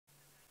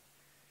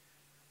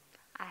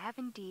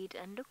have indeed,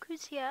 and look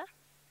who's here,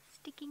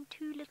 sticking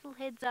two little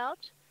heads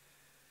out.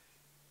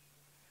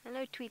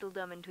 Hello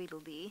Tweedledum and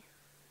Tweedledee.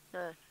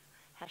 No,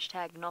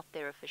 hashtag not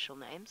their official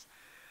names.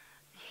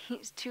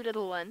 These two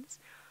little ones,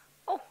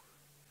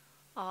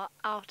 are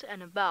out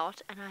and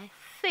about, and I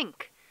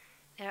think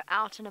they're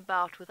out and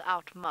about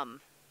without Mum,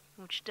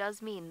 which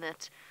does mean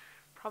that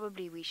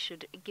probably we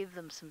should give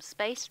them some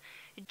space.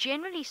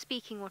 Generally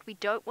speaking, what we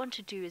don't want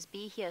to do is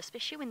be here,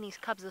 especially when these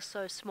cubs are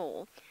so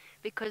small,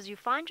 because you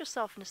find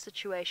yourself in a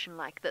situation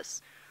like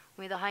this,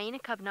 where the hyena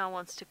cub now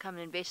wants to come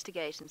and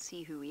investigate and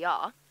see who we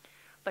are,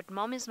 but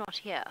Mom is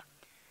not here.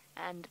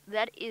 And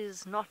that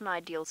is not an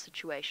ideal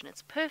situation.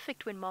 It's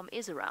perfect when Mom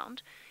is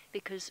around,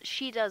 because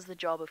she does the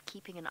job of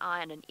keeping an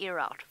eye and an ear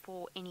out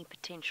for any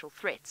potential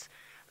threats.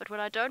 But what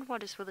I don't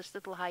want is for this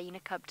little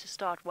hyena cub to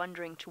start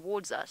wandering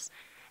towards us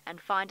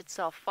and find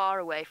itself far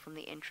away from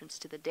the entrance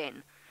to the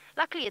den.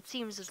 Luckily, it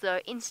seems as though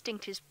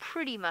instinct is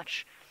pretty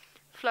much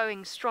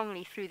flowing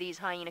strongly through these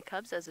hyena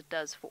cubs, as it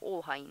does for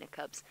all hyena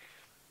cubs.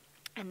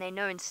 And they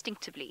know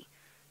instinctively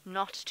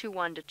not to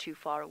wander too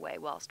far away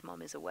whilst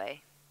Mom is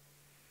away.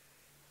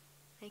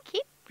 They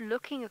keep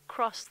looking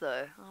across,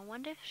 though. I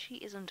wonder if she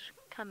isn't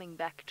coming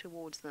back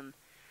towards them.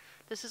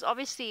 This is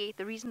obviously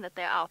the reason that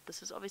they're out.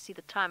 This is obviously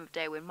the time of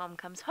day when Mom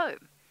comes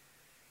home.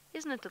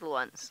 Isn't it, little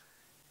ones?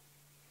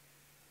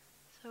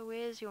 So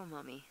where's your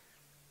mummy?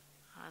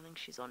 I think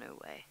she's on her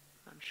way.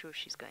 I'm sure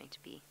she's going to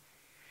be.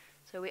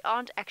 So we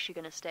aren't actually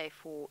going to stay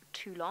for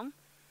too long.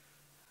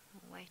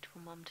 We'll wait for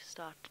Mom to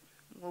start.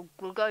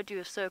 We'll go do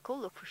a circle,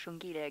 look for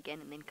Shungile again,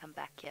 and then come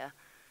back here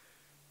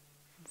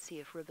and see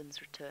if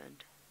Ribbon's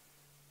returned.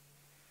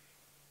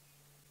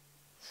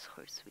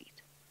 So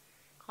sweet.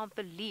 Can't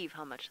believe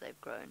how much they've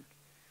grown.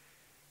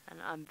 And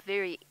I'm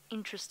very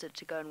interested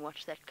to go and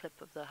watch that clip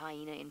of the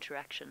hyena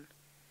interaction.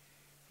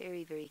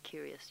 Very, very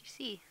curious. You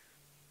see,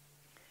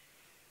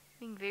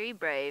 being very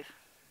brave.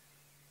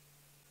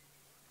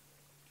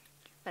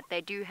 But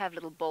they do have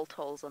little bolt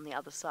holes on the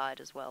other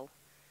side as well.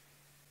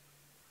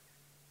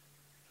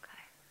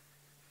 Okay.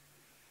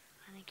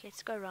 I think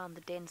let's go around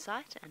the den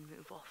site and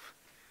move off.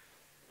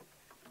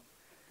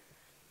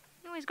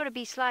 You always got to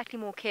be slightly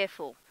more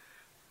careful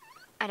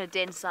at a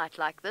den site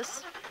like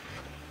this.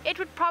 It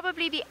would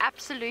probably be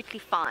absolutely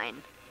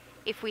fine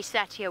if we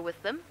sat here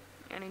with them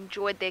and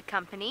enjoyed their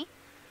company.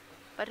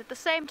 But at the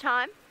same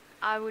time,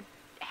 I would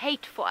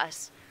hate for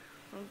us.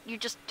 You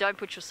just don't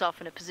put yourself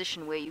in a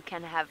position where you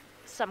can have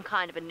some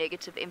kind of a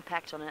negative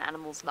impact on an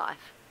animal's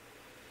life.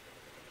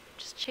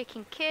 Just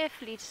checking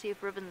carefully to see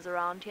if Ribbon's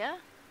around here.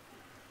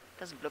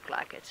 Doesn't look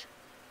like it.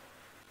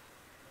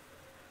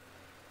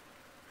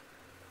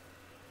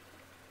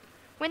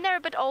 When they're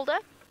a bit older,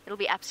 it'll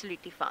be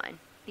absolutely fine.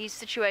 These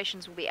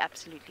situations will be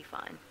absolutely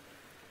fine.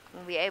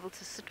 We'll be able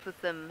to sit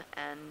with them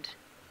and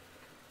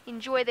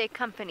enjoy their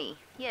company.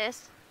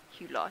 Yes,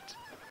 you lot.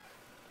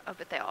 Oh,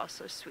 but they are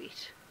so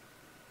sweet.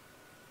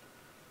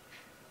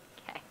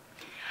 Okay.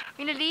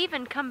 I'm going to leave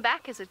and come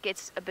back as it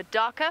gets a bit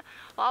darker.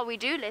 While we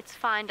do, let's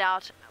find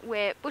out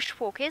where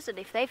Bushwalk is and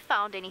if they've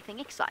found anything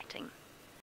exciting.